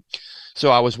often. So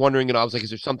I was wondering, I was like, is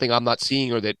there something I'm not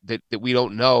seeing or that we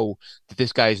don't know that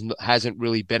this guy hasn't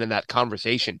really been in that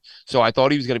conversation? So I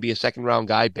thought he was going to be a second round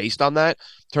guy based on that.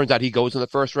 Turns out he goes in the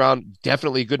first round.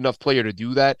 Definitely a good enough player to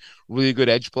do that. Really good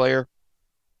edge player.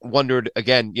 Wondered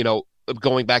again,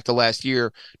 going back to last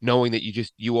year, knowing that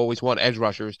you always want edge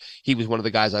rushers. He was one of the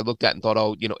guys I looked at and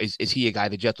thought, is he a guy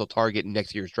the Jets will target in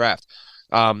next year's draft?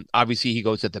 Obviously, he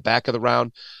goes at the back of the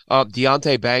round.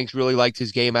 Deonte Banks really liked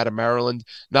his game out of Maryland.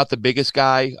 Not the biggest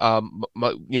guy,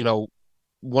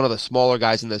 one of the smaller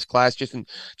guys in this class. Just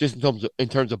in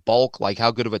terms of bulk, like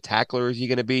how good of a tackler is he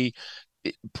going to be?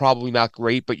 Probably not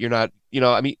great, but you're not.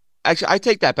 Actually, I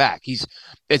take that back.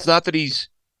 It's not that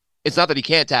he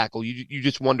can't tackle. You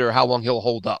just wonder how long he'll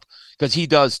hold up because he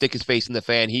does stick his face in the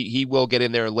fan. He will get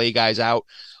in there and lay guys out.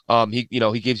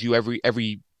 He gives you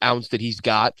every ounce that he's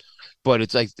got. But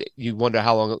it's like you wonder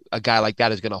how long a guy like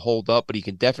that is going to hold up, but he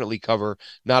can definitely cover,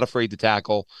 not afraid to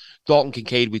tackle. Dalton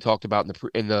Kincaid, we talked about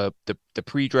in the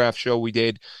pre-draft show we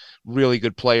did, really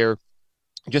good player.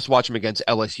 Just watch him against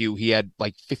LSU. He had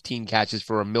like 15 catches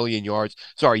for 1,000,000 yards.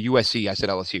 Sorry, USC. I said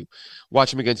LSU.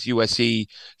 Watch him against USC.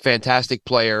 Fantastic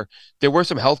player. There were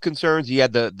some health concerns. He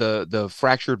had the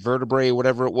fractured vertebrae,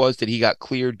 whatever it was, that he got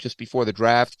cleared just before the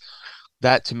draft.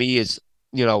 That to me is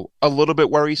a little bit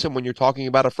worrisome when you're talking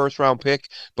about a first-round pick,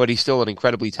 but he's still an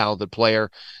incredibly talented player.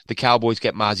 The Cowboys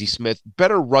get Mozzie Smith,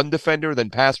 better run defender than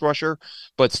pass rusher,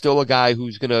 but still a guy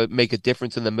who's going to make a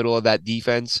difference in the middle of that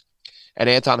defense. And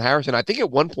Anton Harrison, I think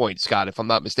at one point, Scott, if I'm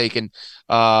not mistaken,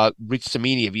 Rich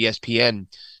Cimini of ESPN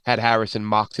had Harrison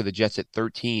mocked to the Jets at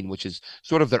 13, which is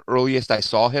sort of the earliest I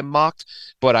saw him mocked,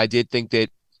 but I did think that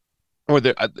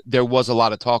there was a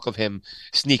lot of talk of him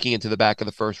sneaking into the back of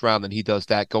the first round, and he does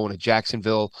that going to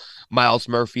Jacksonville. Miles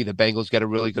Murphy, the Bengals get a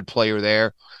really good player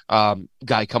there.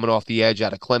 Guy coming off the edge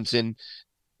out of Clemson.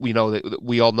 We know that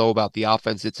we all know about the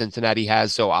offense that Cincinnati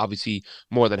has, so obviously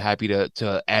more than happy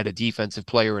to add a defensive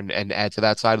player and add to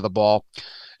that side of the ball.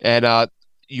 And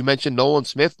you mentioned Nolan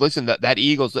Smith. Listen, that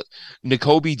Eagles,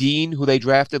 Nakobe Dean, who they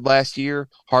drafted last year,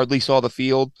 hardly saw the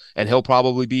field, and he'll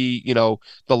probably be,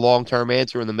 the long-term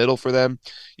answer in the middle for them.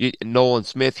 Nolan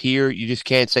Smith here, you just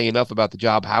can't say enough about the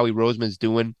job Howie Roseman's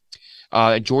doing.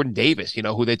 And Jordan Davis,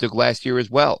 who they took last year as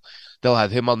well. They'll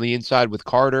have him on the inside with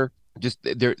Carter.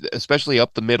 They're especially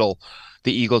up the middle.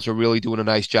 The Eagles are really doing a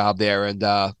nice job there, and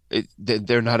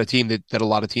they're not a team that a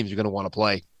lot of teams are going to want to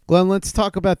play. Glenn, let's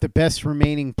talk about the best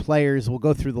remaining players. We'll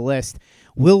go through the list.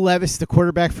 Will Levis, the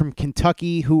quarterback from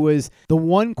Kentucky, who was the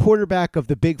one quarterback of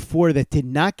the Big Four that did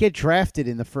not get drafted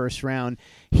in the first round.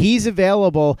 He's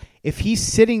available. If he's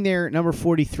sitting there at number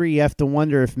 43, you have to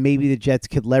wonder if maybe the Jets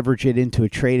could leverage it into a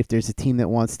trade if there's a team that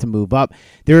wants to move up.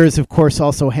 There is, of course,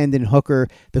 also Hendon Hooker,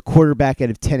 the quarterback out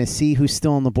of Tennessee, who's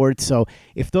still on the board. So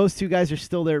if those two guys are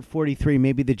still there at 43,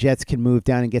 maybe the Jets can move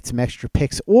down and get some extra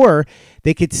picks. Or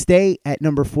they could stay at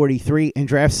number 43 and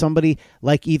draft somebody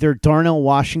like either Darnell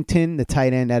Washington, the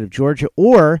tight end out of Georgia,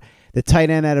 or the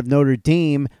tight end out of Notre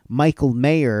Dame, Michael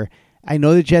Mayer. I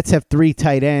know the Jets have 3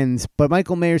 tight ends, but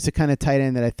Michael Mayer's the kind of tight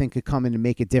end that I think could come in and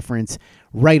make a difference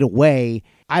right away.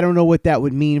 I don't know what that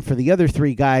would mean for the other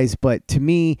 3 guys, but to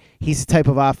me, he's the type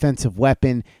of offensive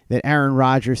weapon that Aaron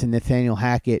Rodgers and Nathaniel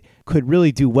Hackett could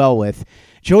really do well with.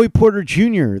 Joey Porter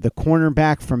Jr., the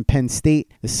cornerback from Penn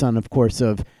State, the son, of course,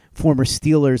 of former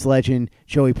Steelers legend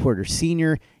Joey Porter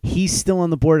Sr. He's still on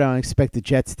the board. I don't expect the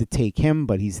Jets to take him,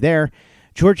 but he's there.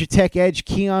 Georgia Tech edge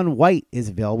Keon White is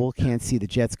available. Can't see the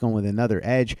Jets going with another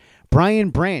edge. Brian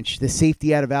Branch, the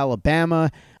safety out of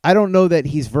Alabama. I don't know that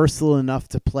he's versatile enough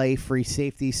to play free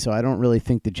safety, so I don't really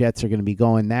think the Jets are going to be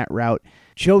going that route.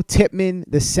 Joe Tippmann,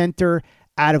 the center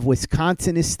out of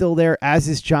Wisconsin, is still there, as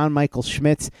is John Michael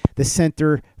Schmitz, the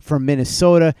center from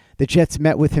Minnesota. The Jets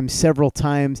met with him several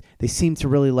times. They seem to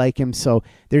really like him, so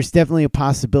there's definitely a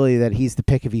possibility that he's the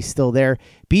pick if he's still there.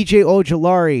 B.J.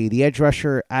 Ojulari, the edge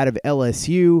rusher out of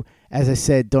LSU. As I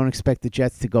said, don't expect the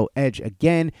Jets to go edge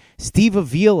again. Steve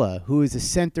Avila, who is a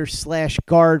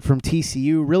center/guard from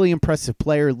TCU, really impressive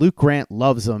player. Luke Grant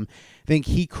loves him. Think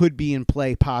he could be in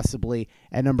play possibly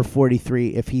at number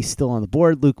 43 if he's still on the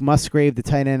board. Luke Musgrave, the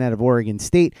tight end out of Oregon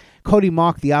State. Cody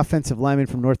Mauch, the offensive lineman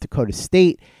from North Dakota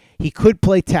State. He could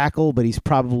play tackle, but he's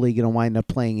probably going to wind up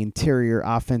playing interior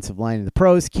offensive line in the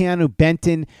pros. Keanu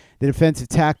Benton, the defensive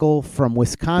tackle from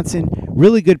Wisconsin,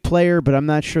 really good player, but I'm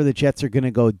not sure the Jets are going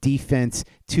to go defense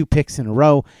 2 picks in a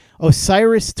row.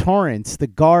 Osiris Torrance, the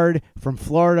guard from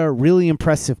Florida, really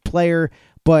impressive player,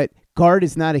 but guard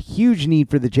is not a huge need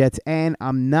for the Jets, and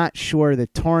I'm not sure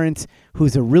that Torrance,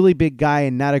 who's a really big guy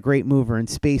and not a great mover in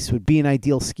space, would be an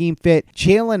ideal scheme fit.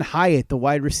 Jalen Hyatt, the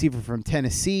wide receiver from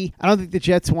Tennessee, I don't think the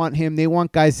Jets want him. They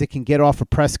want guys that can get off of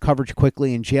press coverage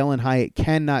quickly, and Jalen Hyatt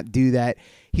cannot do that.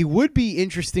 He would be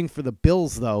interesting for the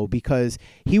Bills, though, because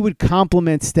he would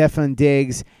complement Stefon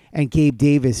Diggs and Gabe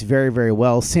Davis very, very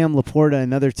well. Sam Laporta,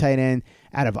 another tight end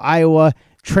out of Iowa.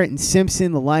 Trenton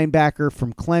Simpson, the linebacker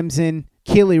from Clemson.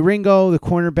 Keely Ringo, the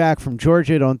cornerback from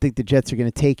Georgia. Don't think the Jets are going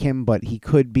to take him, but he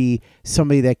could be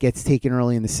somebody that gets taken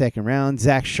early in the second round.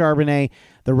 Zach Charbonnet,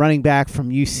 the running back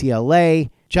from UCLA.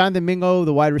 John Domingo,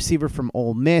 the wide receiver from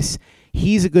Ole Miss.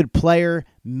 He's a good player.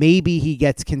 Maybe he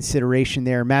gets consideration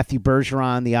there. Matthew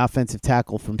Bergeron, the offensive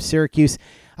tackle from Syracuse.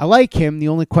 I like him. The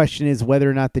only question is whether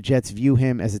or not the Jets view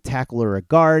him as a tackle or a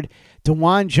guard.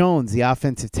 DeJuan Jones, the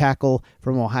offensive tackle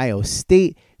from Ohio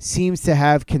State, seems to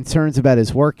have concerns about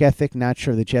his work ethic. Not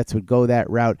sure the Jets would go that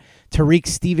route. Tariq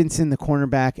Stevenson, the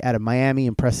cornerback out of Miami,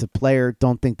 impressive player.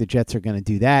 Don't think the Jets are going to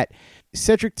do that.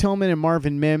 Cedric Tillman and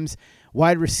Marvin Mims,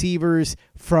 wide receivers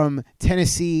from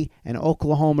Tennessee and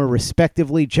Oklahoma,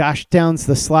 respectively. Josh Downs,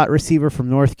 the slot receiver from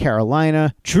North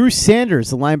Carolina. Drew Sanders,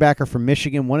 the linebacker from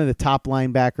Michigan, one of the top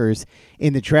linebackers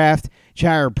in the draft.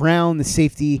 Jair Brown, the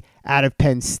safety out of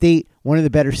Penn State, one of the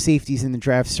better safeties in the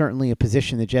draft, certainly a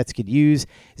position the Jets could use.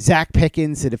 Zach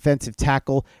Pickens, the defensive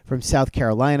tackle from South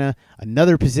Carolina,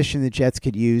 another position the Jets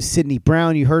could use. Sidney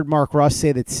Brown, you heard Mark Ross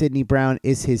say that Sidney Brown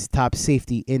is his top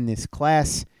safety in this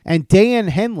class. And Dan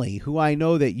Henley, who I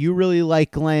know that you really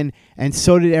like, Glenn, and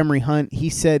so did Emery Hunt.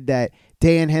 He said that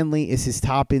Dan Henley is his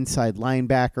top inside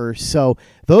linebacker. So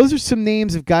those are some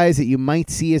names of guys that you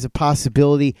might see as a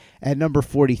possibility at number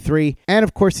 43. And,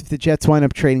 of course, if the Jets wind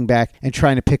up trading back and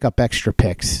trying to pick up extra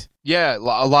picks. Yeah, a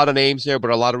lot of names there,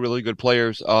 but a lot of really good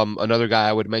players. Another guy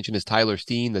I would mention is Tyler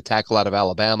Steen, the tackle out of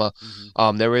Alabama.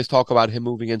 There is talk about him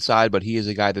moving inside, but he is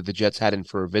a guy that the Jets had in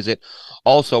for a visit.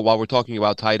 Also, while we're talking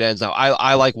about tight ends, now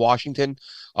I like Washington.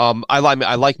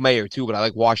 I like Mayer too, but I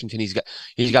like Washington.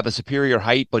 He's got the superior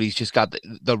height, but he's just got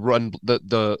the run,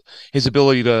 his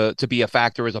ability to be a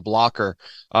factor as a blocker,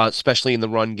 especially in the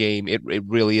run game. It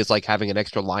really is like having an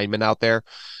extra lineman out there.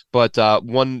 But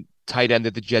one tight end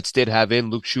that the Jets did have in,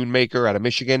 Luke Schoonmaker out of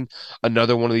Michigan,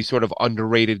 another one of these sort of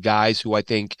underrated guys who I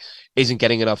think isn't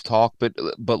getting enough talk. But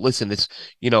listen, this,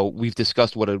 we've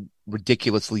discussed what a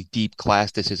ridiculously deep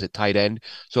class this is at tight end.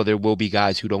 So there will be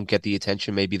guys who don't get the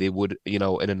attention maybe they would, in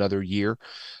another year.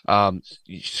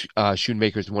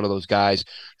 Schoonmaker is one of those guys.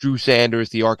 Drew Sanders,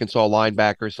 the Arkansas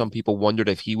linebacker. Some people wondered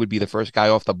if he would be the first guy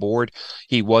off the board.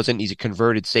 He wasn't. He's a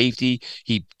converted safety.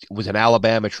 He was an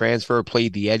Alabama transfer,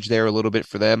 played the edge there a little bit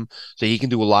for them. So he can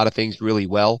do a lot of things really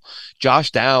well.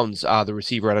 Josh Downs, the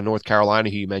receiver out of North Carolina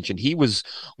who you mentioned, he was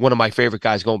one of my favorite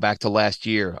guys going back to last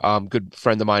year. Good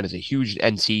friend of mine is a huge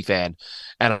NC fan.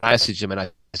 And I messaged him and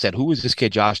I said, who is this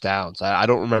kid, Josh Downs? I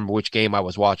don't remember which game I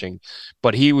was watching,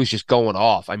 but he was just going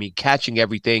off. I mean, catching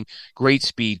everything, great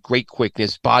speed, great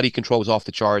quickness, body control was off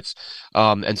the charts.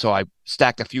 And so I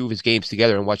stacked a few of his games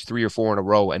together and watched 3 or 4 in a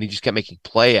row, and he just kept making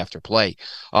play after play.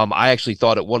 I actually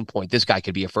thought at one point this guy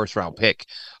could be a first-round pick.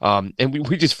 And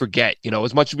we just forget,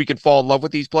 as much as we can fall in love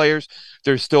with these players,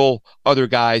 there's still other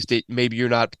guys that maybe you're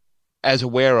not as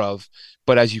aware of,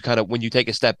 but as you when you take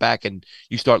a step back and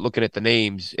you start looking at the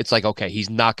names, it's like, okay, he's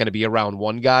not going to be around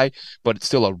one guy, but it's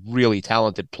still a really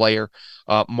talented player.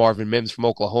 Marvin Mims from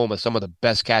Oklahoma, some of the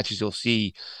best catches you'll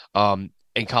see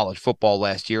in college football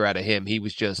last year out of him. He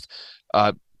was just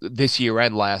this year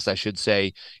and last, I should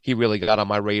say, he really got on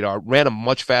my radar. Ran a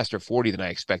much faster 40 than I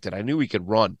expected. I knew he could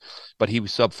run, but he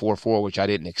was sub 4.4, which I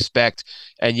didn't expect.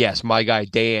 And yes, my guy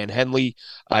Dan Henley,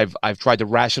 I've tried to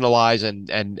rationalize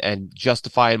and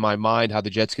justify in my mind how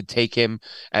the Jets could take him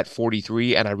at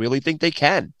 43, and I really think they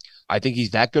can. I think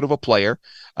he's that good of a player.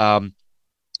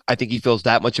 I think he feels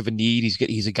that much of a need.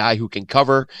 He's a guy who can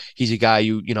cover. He's a guy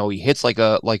who, he hits like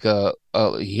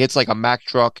a Mack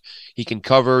truck. He can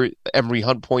cover. Emery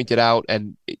Hunt pointed out,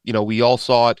 and we all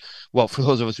saw it. Well, for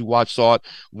those of us who saw it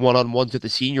one-on-ones at the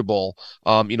Senior Bowl.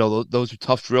 Those are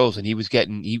tough drills, and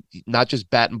he not just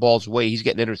batting balls away. He's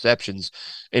getting interceptions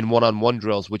in one-on-one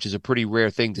drills, which is a pretty rare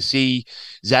thing to see.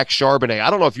 Zach Charbonnet. I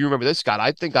don't know if you remember this, Scott.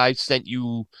 I think I sent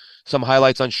you some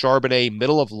highlights on Charbonnet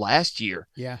middle of last year.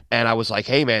 Yeah. And I was like,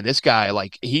 hey, man, this guy,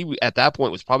 like, he at that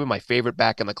point was probably my favorite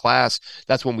back in the class.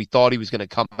 That's when we thought he was going to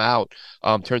come out.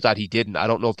 Turns out he didn't. I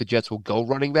don't know if the Jets will go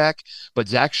running back, but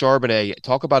Zach Charbonnet,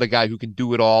 talk about a guy who can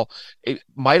do it all. It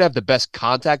might have the best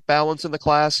contact balance in the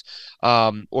class,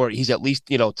 or he's at least,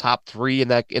 top 3 in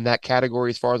that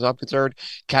category as far as I'm concerned.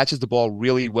 Catches the ball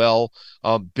really well,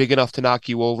 big enough to knock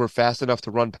you over, fast enough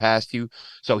to run past you.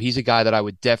 So he's a guy that I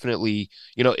would definitely,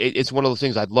 it's one of those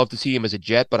things. I'd love to see him as a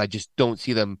Jet, but I just don't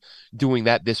see them doing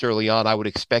that this early on. I would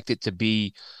expect it to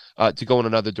be to go in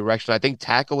another direction. I think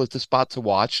tackle is the spot to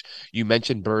watch. You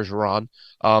mentioned Bergeron.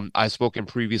 I've spoken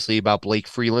previously about Blake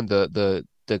Freeland, the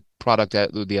product,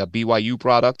 the BYU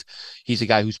product. He's a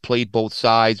guy who's played both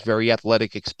sides, very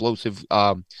athletic, explosive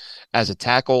as a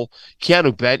tackle.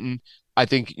 Keanu Benton, I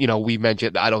think, we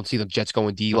mentioned, I don't see the Jets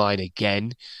going D-line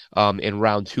again in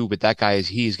round 2, but that guy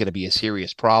he's going to be a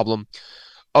serious problem.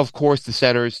 Of course, the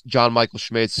centers, John Michael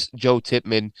Schmitz, Joe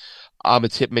Tippmann. I'm a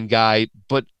Tippmann guy,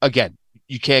 but again,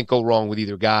 you can't go wrong with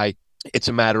either guy. It's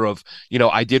a matter of,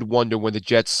 I did wonder when the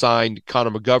Jets signed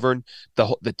Connor McGovern,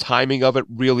 the timing of it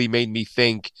really made me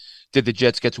think, did the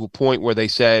Jets get to a point where they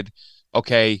said,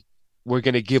 okay, we're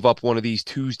going to give up one of these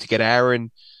 2s to get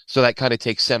Aaron, so that kind of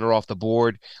takes center off the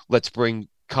board. Let's bring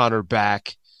Connor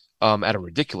back at a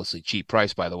ridiculously cheap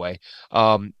price, by the way.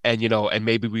 And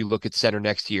maybe we look at center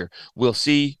next year. We'll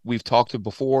see. We've talked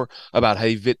before about how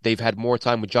they've had more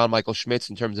time with John Michael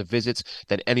Schmitz in terms of visits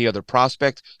than any other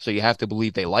prospect. So you have to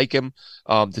believe they like him.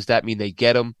 Does that mean they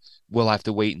get him? We'll have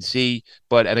to wait and see.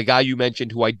 And a guy you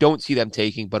mentioned who I don't see them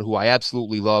taking, but who I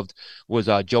absolutely loved was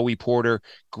Joey Porter.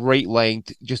 Great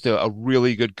length, just a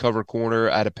really good cover corner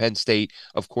out of Penn State.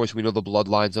 Of course, we know the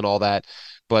bloodlines and all that,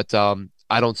 but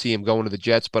I don't see him going to the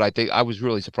Jets, but I think I was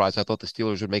really surprised. I thought the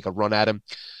Steelers would make a run at him.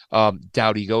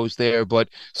 Doubt he goes there, but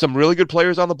some really good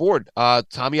players on the board.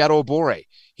 Tommy Adobore,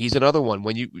 he's another one.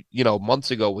 When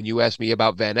months ago, when you asked me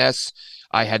about Van Ness,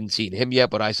 I hadn't seen him yet,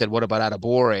 but I said, what about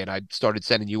Adobore? And I started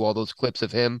sending you all those clips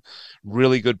of him.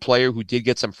 Really good player who did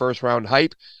get some first-round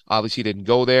hype. Obviously didn't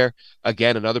go there.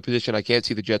 Again, another position I can't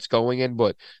see the Jets going in,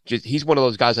 but he's one of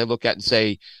those guys I look at and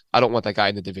say, I don't want that guy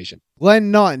in the division.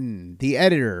 Glenn Naughton, the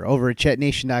editor over at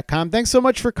JetNation.com. Thanks so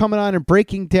much for coming on and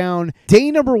breaking down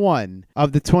day number 1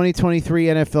 of the 2023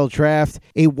 NFL Draft.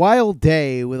 A wild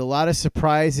day with a lot of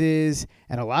surprises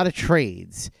and a lot of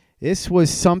trades. This was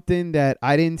something that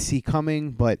I didn't see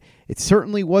coming, but it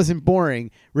certainly wasn't boring.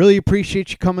 Really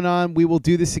appreciate you coming on. We will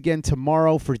do this again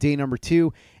tomorrow for day number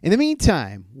 2. In the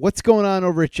meantime, what's going on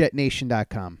over at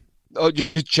JetNation.com? Oh,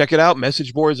 just check it out.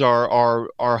 Message boards are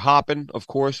hopping. Of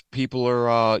course, people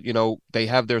are, they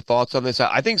have their thoughts on this.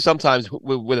 I think sometimes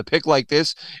with a pick like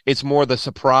this, it's more the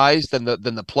surprise than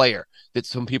the player. That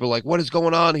some people are like, what is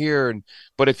going on here?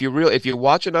 But if you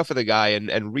watch enough of the guy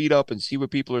and read up and see what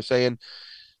people are saying,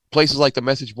 places like the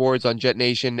message boards on Jet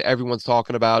Nation, everyone's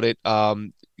talking about it.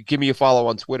 Give me a follow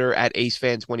on Twitter at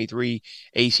AceFan23,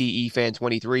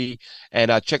 ACEFan23,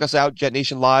 and check us out, Jet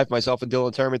Nation Live. Myself and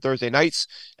Dylan Turman Thursday nights,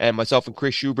 and myself and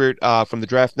Chris Schubert from the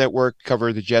Draft Network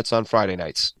cover the Jets on Friday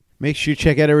nights. Make sure you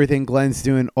check out everything Glenn's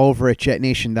doing over at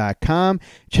JetNation.com.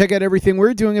 Check out everything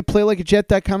we're doing at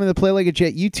PlayLikeAJet.com and the Play Like a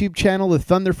Jet YouTube channel. The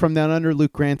Thunder from Down Under,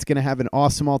 Luke Grant's going to have an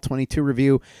awesome All-22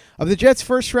 review of the Jets'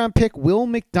 first-round pick, Will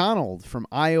McDonald from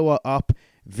Iowa, up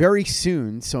very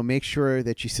soon. So make sure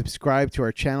that you subscribe to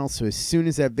our channel so as soon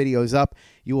as that video is up,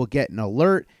 you will get an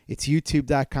alert. It's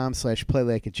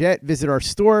youtube.com/playlikeajet. Visit our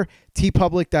store,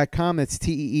 tpublic.com. That's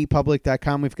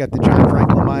teepublic.com. We've got the John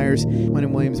Franklin Myers,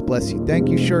 Quentin Williams, bless you, thank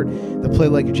you shirt, the Play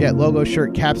Like a Jet logo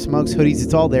shirt, caps, mugs, hoodies.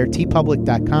 It's all there.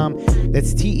 tpublic.com.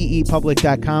 That's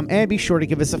teepublic.com. And be sure to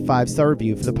give us a 5-star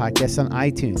review for the podcast on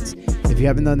iTunes if you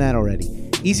haven't done that already.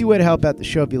 Easy way to help out the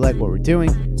show if you like what we're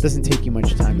doing. Doesn't take you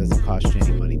much time, doesn't cost you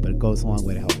any money, but it goes a long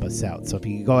way to help us out. So if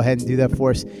you could go ahead and do that for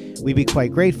us, we'd be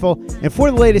quite grateful. And for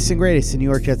the latest and greatest in New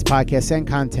York Jets podcasts and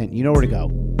content, you know where to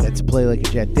go. That's Play Like a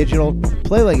Jet Digital,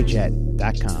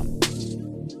 PlayLikeAJet.com.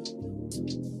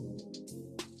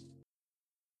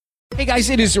 Hey guys,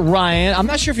 it is Ryan. I'm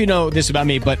not sure if you know this about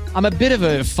me, but I'm a bit of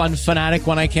a fun fanatic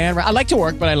when I can. I like to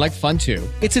work, but I like fun too.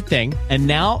 It's a thing. And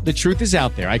now the truth is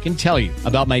out there. I can tell you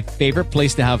about my favorite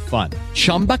place to have fun.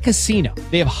 Chumba Casino.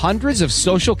 They have hundreds of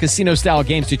social casino style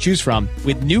games to choose from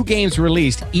with new games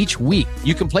released each week.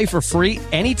 You can play for free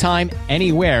anytime,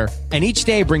 anywhere. And each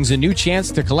day brings a new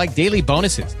chance to collect daily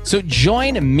bonuses. So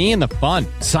join me in the fun.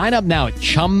 Sign up now at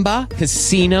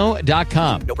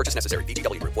ChumbaCasino.com. No purchase necessary.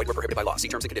 VGW. Void where prohibited by law. See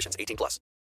terms and conditions. 18+.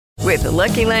 With the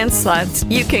Lucky Land Slots,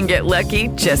 you can get lucky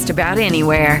just about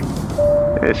anywhere.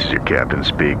 This is your captain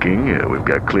speaking. We've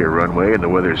got clear runway and the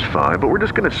weather's fine, but we're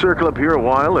just going to circle up here a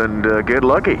while and get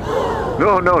lucky.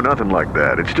 No, nothing like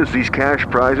that. It's just these cash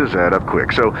prizes add up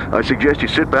quick. So I suggest you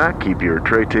sit back, keep your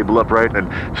tray table upright, and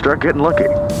start getting lucky.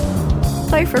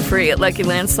 Play for free at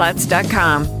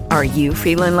LuckyLandSlots.com. Are you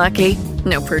feeling lucky?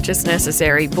 No purchase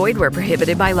necessary. Void where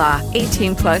prohibited by law.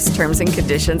 18 plus terms and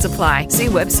conditions apply. See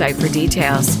website for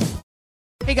details.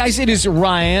 Hey guys, it is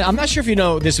Ryan. I'm not sure if you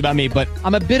know this about me, but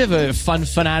I'm a bit of a fun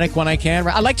fanatic when I can.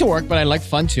 I like to work, but I like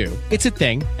fun too. It's a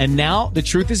thing. And now the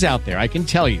truth is out there. I can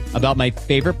tell you about my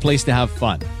favorite place to have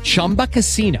fun. Chumba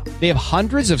Casino. They have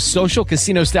hundreds of social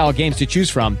casino style games to choose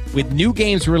from with new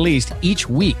games released each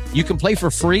week. You can play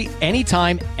for free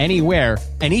anytime, anywhere.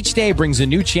 And each day brings a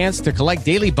new chance to collect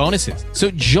daily bonuses. So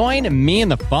join me in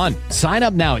the fun. Sign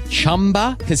up now at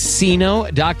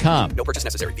ChumbaCasino.com. No purchase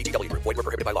necessary. VGW Group. Void where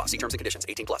prohibited by law. See terms and conditions.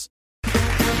 18 plus.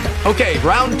 Okay,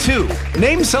 round two.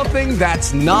 Name something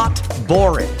that's not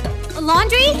boring. A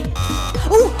laundry?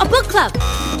 Ooh, a book club.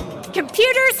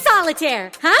 Computer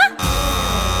solitaire, huh?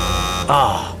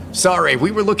 Ah, sorry. We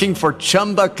were looking for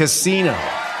Chumba Casino.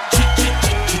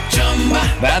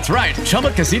 That's right.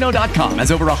 ChumbaCasino.com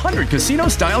has over 100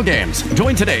 casino-style games.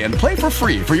 Join today and play for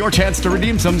free for your chance to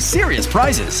redeem some serious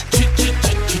prizes.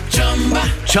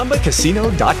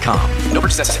 ChumbaCasino.com. No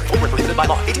purchase necessary. Void where prohibited by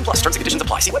law. 18 plus. Terms and conditions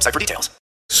apply. See website for details.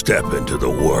 Step into the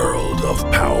world of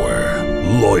power,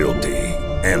 loyalty,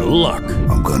 and luck.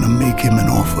 I'm gonna make him an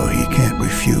offer he can't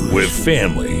refuse. With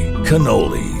family,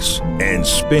 cannolis, and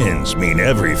spins mean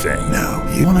everything. Now,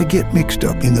 you wanna get mixed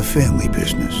up in the family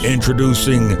business.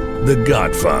 Introducing The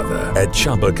Godfather at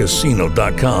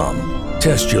ChumbaCasino.com.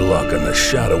 Test your luck in the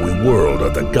shadowy world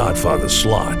of The Godfather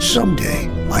slot. Someday,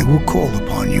 I will call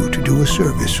upon you to do a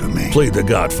service for me. Play The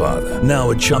Godfather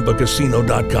now at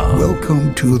ChumbaCasino.com.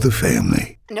 Welcome to the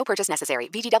family. No purchase necessary.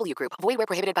 VGW Group. Void where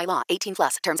prohibited by law. 18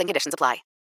 plus. Terms and conditions apply.